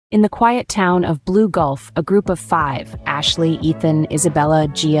In the quiet town of Blue Gulf, a group of five, Ashley, Ethan, Isabella,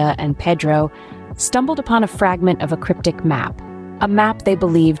 Gia, and Pedro, stumbled upon a fragment of a cryptic map. A map they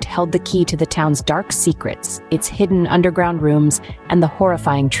believed held the key to the town's dark secrets, its hidden underground rooms, and the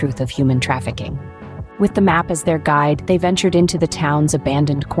horrifying truth of human trafficking. With the map as their guide, they ventured into the town's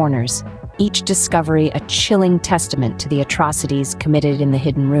abandoned corners, each discovery a chilling testament to the atrocities committed in the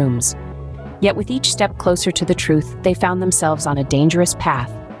hidden rooms. Yet with each step closer to the truth, they found themselves on a dangerous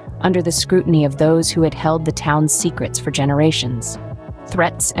path, under the scrutiny of those who had held the town's secrets for generations.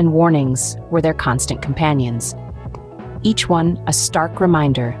 Threats and warnings were their constant companions, each one a stark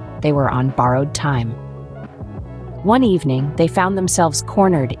reminder they were on borrowed time. One evening, they found themselves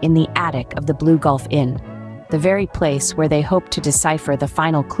cornered in the attic of the Blue Gulf Inn, the very place where they hoped to decipher the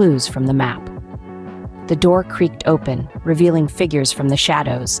final clues from the map. The door creaked open, revealing figures from the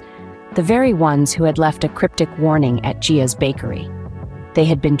shadows, the very ones who had left a cryptic warning at Gia's bakery. They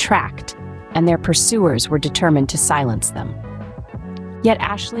had been tracked, and their pursuers were determined to silence them. Yet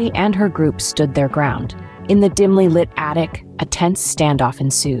Ashley and her group stood their ground. In the dimly lit attic, a tense standoff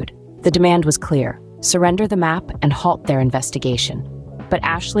ensued. The demand was clear: surrender the map and halt their investigation. But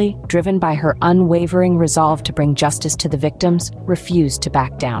Ashley, driven by her unwavering resolve to bring justice to the victims, refused to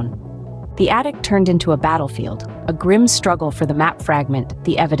back down. The attic turned into a battlefield, a grim struggle for the map fragment,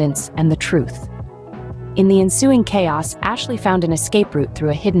 the evidence, and the truth. In the ensuing chaos, Ashley found an escape route through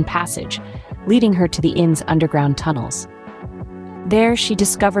a hidden passage, leading her to the inn's underground tunnels. There, she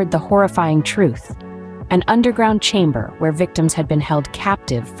discovered the horrifying truth: an underground chamber where victims had been held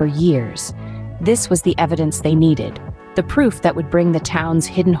captive for years. This was the evidence they needed, the proof that would bring the town's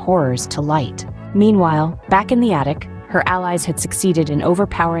hidden horrors to light. Meanwhile, back in the attic, her allies had succeeded in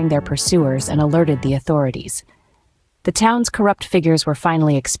overpowering their pursuers and alerted the authorities. The town's corrupt figures were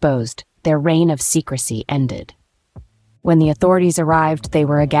finally exposed. Their reign of secrecy ended. When the authorities arrived, they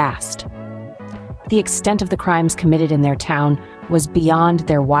were aghast. The extent of the crimes committed in their town was beyond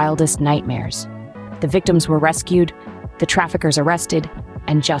their wildest nightmares. The victims were rescued, the traffickers arrested,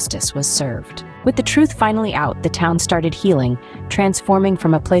 and justice was served. With the truth finally out, the town started healing, transforming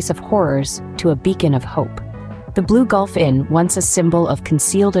from a place of horrors to a beacon of hope. The Blue Gulf Inn, once a symbol of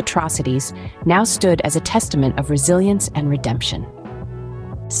concealed atrocities, now stood as a testament of resilience and redemption.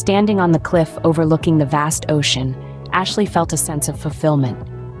 Standing on the cliff overlooking the vast ocean, Ashley felt a sense of fulfillment.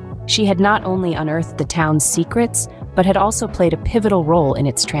 She had not only unearthed the town's secrets, but had also played a pivotal role in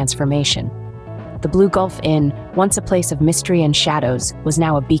its transformation. The Blue Gulf Inn, once a place of mystery and shadows, was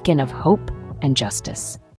now a beacon of hope and justice.